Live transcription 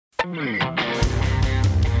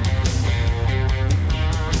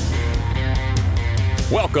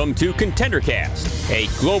Welcome to ContenderCast, a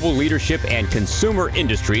global leadership and consumer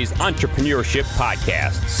industries entrepreneurship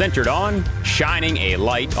podcast centered on shining a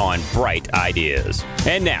light on bright ideas.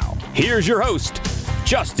 And now, here's your host,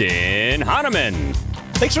 Justin Hahnemann.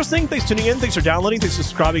 Thanks for listening. Thanks for tuning in. Thanks for downloading. Thanks for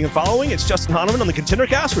subscribing and following. It's Justin Hahnemann on the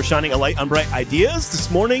ContenderCast. We're shining a light on bright ideas.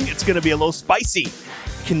 This morning, it's going to be a little spicy.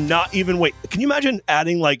 Cannot even wait. Can you imagine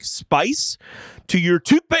adding like spice to your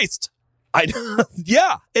toothpaste?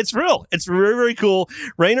 Yeah, it's real. It's very, very cool.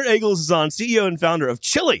 Rainer Agles is on, CEO and founder of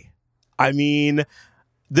Chili. I mean,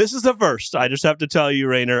 this is the first. I just have to tell you,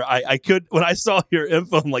 Rainer, I could, when I saw your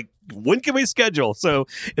info, I'm like, when can we schedule? So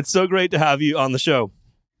it's so great to have you on the show.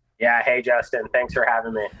 Yeah. Hey, Justin. Thanks for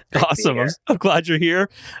having me. Awesome. I'm glad you're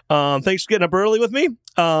here. Thanks for getting up early with me.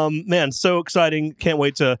 Man, so exciting. Can't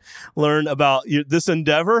wait to learn about this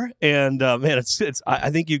endeavor. And man,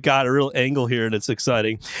 I think you've got a real angle here and it's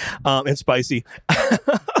exciting and spicy.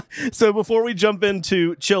 So before we jump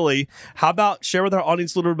into Chili, how about share with our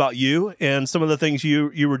audience a little bit about you and some of the things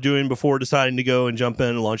you were doing before deciding to go and jump in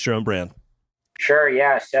and launch your own brand? Sure.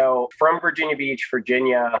 Yeah. So from Virginia Beach,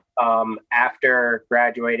 Virginia, after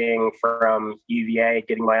graduating from UVA,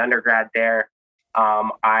 getting my undergrad there,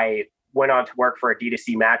 I went on to work for a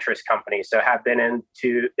D2C mattress company. So have been in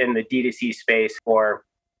the D2C space for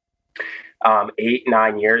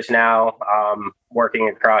 8-9 years now, working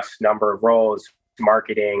across a number of roles,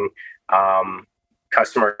 marketing,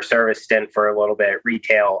 customer service stint for a little bit,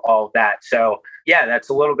 retail, all of that. So yeah, that's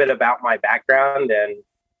a little bit about my background and,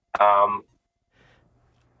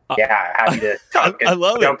 yeah, happy to I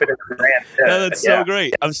love jump it. into the brand. Yeah, that's so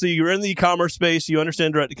great. Obviously, you're in the e-commerce space. You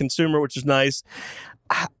understand direct to consumer, which is nice.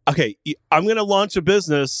 Okay, I'm going to launch a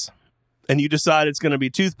business, and you decide it's going to be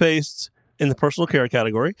toothpaste in the personal care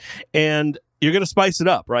category, and you're going to spice it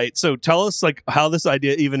up, right? So tell us like how this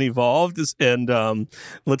idea even evolved, and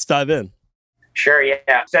let's dive in. Sure,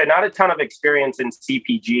 yeah. So not a ton of experience in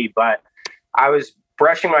CPG, but I was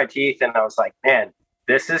brushing my teeth, and I was like, man,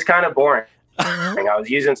 this is kind of boring. I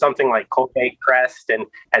was using something like Cold Baked Crest, and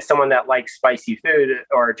as someone that likes spicy food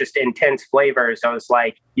or just intense flavors, I was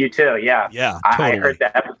like, you too, yeah. Yeah, totally. I heard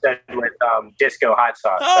the episode with Disco Hot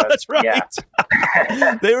Sauce. Oh, that's right.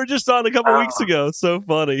 Yeah. They were just on a couple weeks ago. So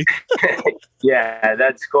funny. Yeah,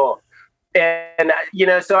 that's cool. And,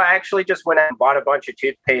 so I actually just went out and bought a bunch of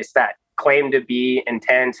toothpaste that claimed to be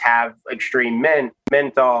intense, have extreme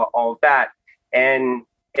menthol, all of that. And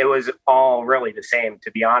it was all really the same, to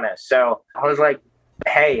be honest. So I was like,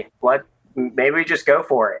 hey, maybe we just go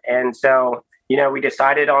for it. And so, we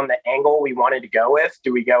decided on the angle we wanted to go with.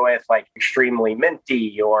 Do we go with like extremely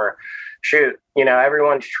minty or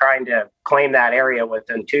everyone's trying to claim that area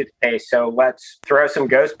within toothpaste. So let's throw some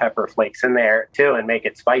ghost pepper flakes in there too and make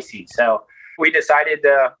it spicy. So we decided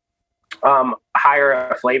to hire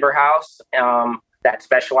a flavor house that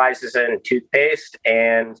specializes in toothpaste.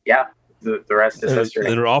 And yeah, the rest is history.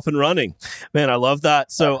 They're off and running. Man, I love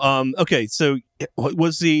that. So, okay. So what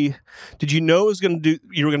was did you know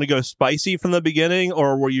you were going to go spicy from the beginning,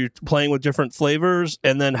 or were you playing with different flavors?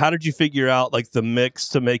 And then how did you figure out like the mix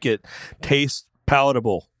to make it taste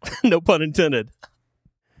palatable? No pun intended.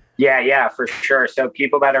 Yeah, for sure. So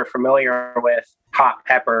people that are familiar with hot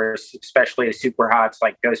peppers, especially the super hots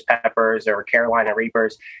like ghost peppers or Carolina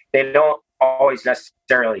Reapers, they don't always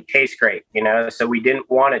necessarily taste great, So we didn't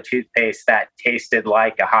want a toothpaste that tasted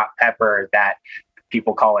like a hot pepper that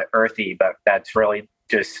people call it earthy, but that's really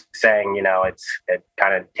just saying, it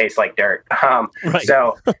kind of tastes like dirt. Right.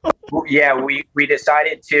 So yeah, we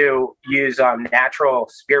decided to use natural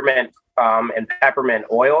spearmint and peppermint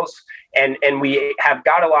oils. And we have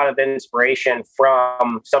got a lot of inspiration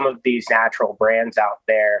from some of these natural brands out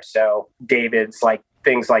there. So David's, like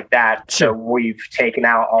things like that. Sure. So we've taken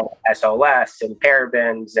out all SLS and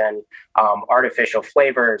parabens and artificial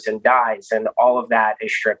flavors and dyes, and all of that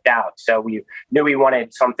is stripped out. So we knew we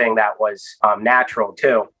wanted something that was natural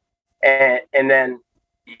too. And then,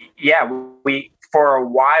 yeah, for a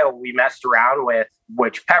while, we messed around with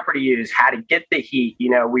which pepper to use, how to get the heat.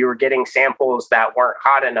 We were getting samples that weren't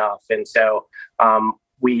hot enough. And so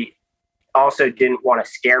we also didn't want to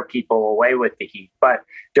scare people away with the heat. But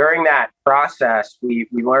during that process, we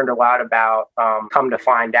learned a lot about, come to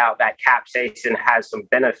find out that capsaicin has some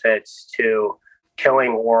benefits to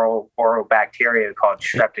killing oral bacteria called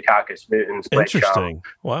Streptococcus mutans. Interesting.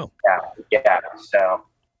 Wow. Yeah. So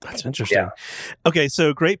that's interesting. Yeah. Okay,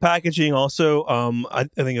 so great packaging. Also, I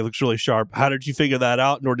think it looks really sharp. How did you figure that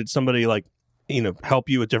out? Nor did somebody help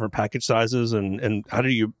you with different package sizes? And how do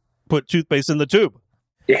you put toothpaste in the tube?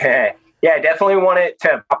 Yeah, definitely want it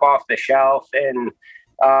to pop off the shelf. And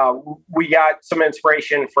we got some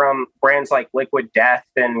inspiration from brands like Liquid Death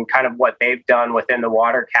and kind of what they've done within the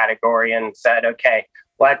water category, and said, okay,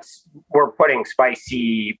 we're putting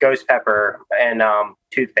spicy ghost pepper and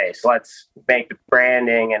toothpaste. Let's make the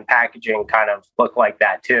branding and packaging kind of look like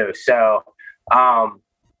that too. So,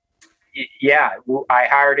 yeah, I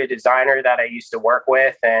hired a designer that I used to work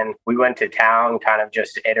with, and we went to town kind of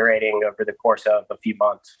just iterating over the course of a few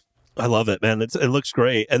months. I love it, man. It looks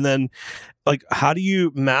great. And then, like, how do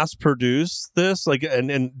you mass produce this? Like,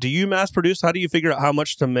 and do you mass produce? How do you figure out how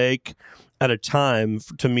much to make at a time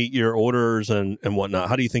to meet your orders and whatnot?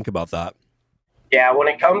 How do you think about that? Yeah, when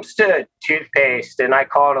it comes to toothpaste, and I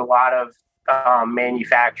call it a lot of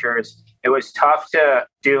manufacturers, it was tough to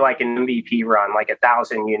do like an MVP run, like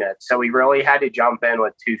 1,000 units. So we really had to jump in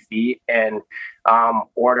with 2 feet and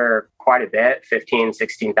order quite a bit,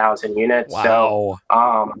 16,000 units. Wow.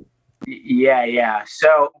 So, yeah.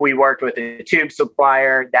 So we worked with a tube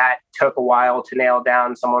supplier. That took a while to nail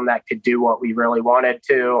down someone that could do what we really wanted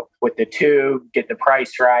to with the tube, get the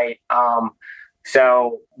price right.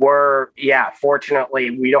 So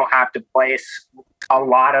fortunately, we don't have to place a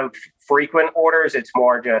lot of frequent orders. It's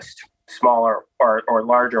more just smaller or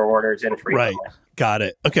larger orders infrequently. Right. Got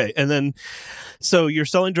it. Okay. And then, so you're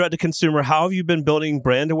selling direct to consumer. How have you been building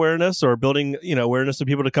brand awareness or building, awareness of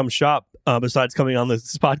people to come shop besides coming on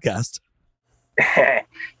this podcast?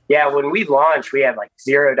 Yeah. When we launched, we had like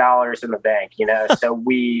 $0 in the bank, so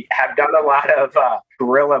we have done a lot of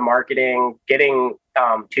guerrilla marketing, getting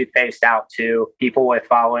toothpaste out to people with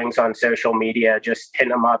followings on social media, just hitting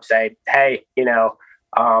them up, say, hey,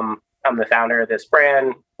 I'm the founder of this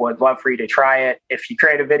brand. Would love for you to try it. If you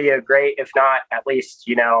create a video, great. If not, at least,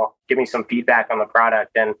 give me some feedback on the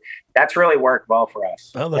product. And that's really worked well for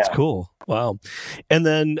us. Oh, that's cool. Wow. And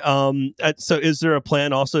then, so is there a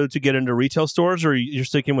plan also to get into retail stores, or you're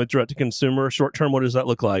sticking with direct to consumer short term? What does that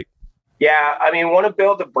look like? Yeah, I mean, want to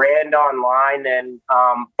build a brand online, and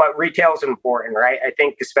but retail is important, right? I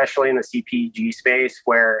think especially in the CPG space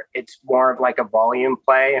where it's more of like a volume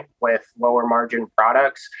play with lower margin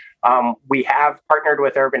products. We have partnered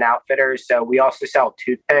with Urban Outfitters, so we also sell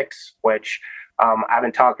toothpicks, which I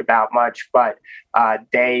haven't talked about much, but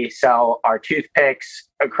they sell our toothpicks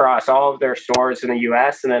across all of their stores in the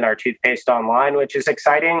US, and then our toothpaste online, which is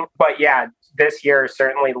exciting. But yeah, this year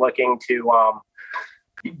certainly looking to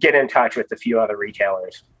get in touch with a few other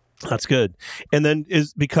retailers. That's good. And then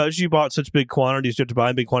because you bought such big quantities, you have to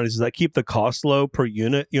buy in big quantities, does that keep the cost low per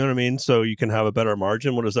unit? You know what I mean? So you can have a better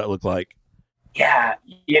margin. What does that look like? Yeah,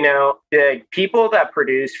 the people that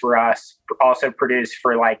produce for us also produce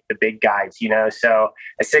for like the big guys, so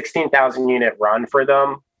a 16,000 unit run for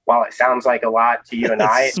them, while it sounds like a lot to you and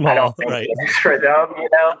I don't think it is for them,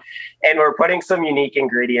 and we're putting some unique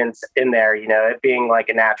ingredients in there, it being like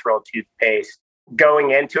a natural toothpaste.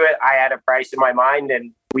 Going into it, I had a price in my mind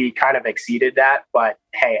and we kind of exceeded that. But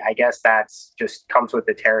hey, I guess that's just comes with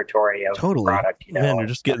the territory of the product. Man, you're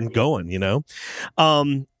just getting going,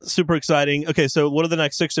 Super exciting. Okay, so what do the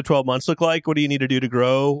next 6 to 12 months look like? What do you need to do to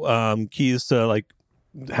grow? Keys to like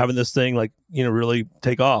having this thing really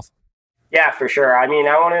take off? Yeah, for sure. I mean,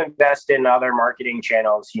 I want to invest in other marketing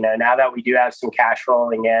channels. Now that we do have some cash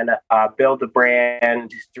rolling in, build the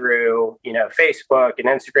brand through, Facebook and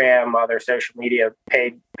Instagram, other social media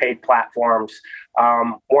paid platforms,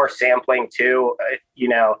 more sampling too.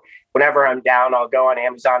 Whenever I'm down, I'll go on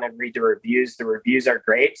Amazon and read the reviews. The reviews are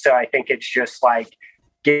great. So I think it's just like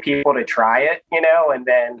get people to try it, and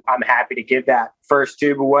then I'm happy to give that first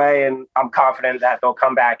tube away, and I'm confident that they'll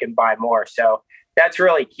come back and buy more. So that's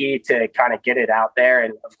really key to kind of get it out there,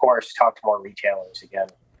 and of course, talk to more retailers again.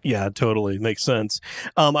 Yeah, totally. Makes sense.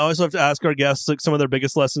 I always love to ask our guests like some of their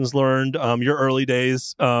biggest lessons learned, your early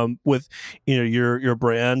days with your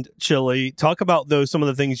brand, Chili. Talk about some of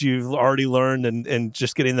the things you've already learned and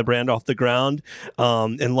just getting the brand off the ground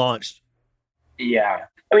and launched. Yeah.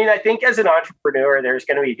 I mean, I think as an entrepreneur, there's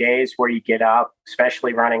going to be days where you get up,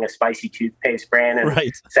 especially running a spicy toothpaste brand,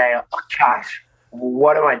 and say, oh, gosh,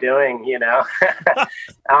 what am I doing?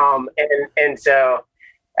 And so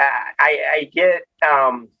I get,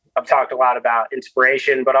 I've talked a lot about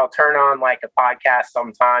inspiration, but I'll turn on like a podcast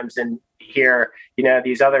sometimes and hear,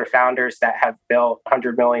 these other founders that have built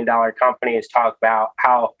 $100 million companies talk about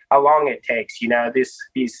how long it takes.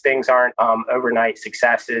 These things aren't overnight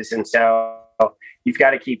successes. And so you've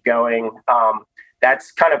got to keep going.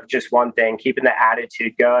 That's kind of just one thing, keeping the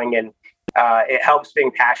attitude going. And it helps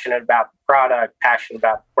being passionate about the product, passionate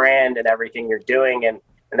about the brand and everything you're doing. And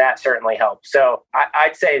And that certainly helps. So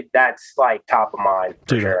I'd say that's like top of mind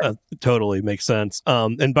for sure. Totally makes sense.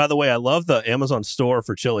 And by the way, I love the Amazon store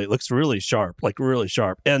for chili. It looks really sharp, like really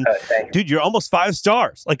sharp. And dude, you're almost 5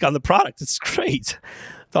 stars like on the product. It's great.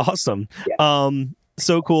 It's awesome. Yeah.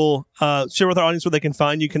 So cool. Share with our audience where they can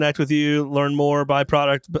find you, connect with you, learn more, buy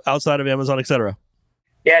product outside of Amazon, etc.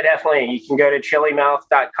 Yeah, definitely. You can go to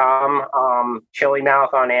chillimouth.com,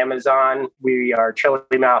 Chillimouth on Amazon. We are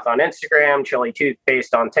Chillimouth on Instagram, Chili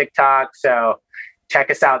Toothpaste on TikTok. So check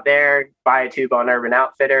us out there, buy a tube on Urban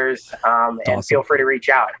Outfitters, and feel free to reach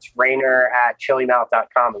out. It's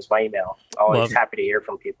Rainer@chillimouth.com is my email. Always happy to hear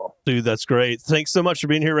from people. Dude, that's great. Thanks so much for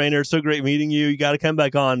being here, Rainer. So great meeting you. You got to come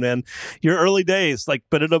back on, man. Your early days,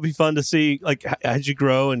 but it'll be fun to see as you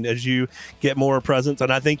grow and as you get more presence.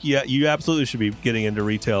 And I think you absolutely should be getting into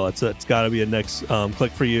retail. It's got to be a next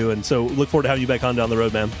click for you. And so look forward to having you back on down the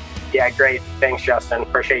road, man. Yeah, great. Thanks, Justin.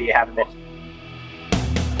 Appreciate you having me.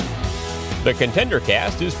 The Contender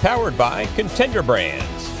Cast is powered by Contender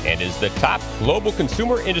Brands and is the top global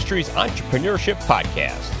consumer industries entrepreneurship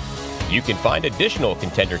podcast. You can find additional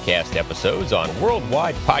Contender Cast episodes on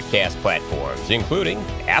worldwide podcast platforms, including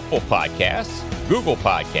Apple Podcasts, Google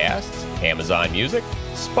Podcasts, Amazon Music,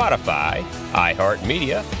 Spotify,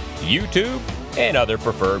 iHeartMedia, YouTube, and other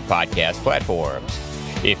preferred podcast platforms.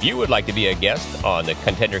 If you would like to be a guest on the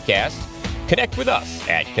Contender Cast, connect with us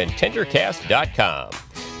at contendercast.com.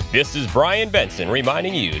 This is Brian Benson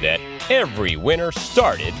reminding you that every winner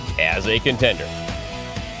started as a contender.